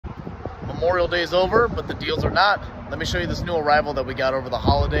Memorial Day's over, but the deals are not. Let me show you this new arrival that we got over the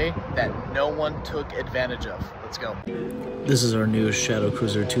holiday that no one took advantage of. Let's go. This is our new Shadow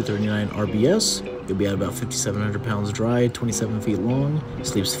Cruiser 239 RBS. You'll be at about 5,700 pounds dry, 27 feet long,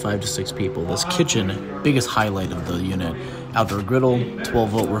 sleeps 5 to 6 people. This kitchen, biggest highlight of the unit. Outdoor griddle,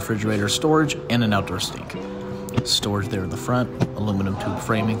 12-volt refrigerator storage, and an outdoor sink. Storage there in the front, aluminum tube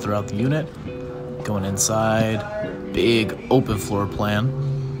framing throughout the unit. Going inside, big open floor plan.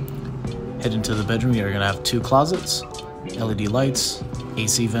 Head into the bedroom, you're gonna have 2 closets, LED lights,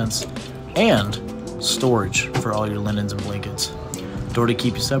 AC vents, and storage for all your linens and blankets. Door to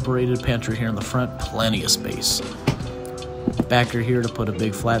keep you separated, pantry here in the front, plenty of space. Backer here to put a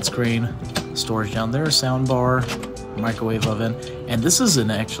big flat screen, storage down there, sound bar, microwave oven, and this is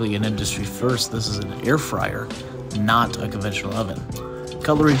actually an industry first. This is an air fryer, not a conventional oven.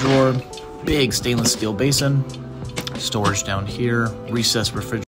 Cutlery drawer, big stainless steel basin, storage down here, recessed refrigerator.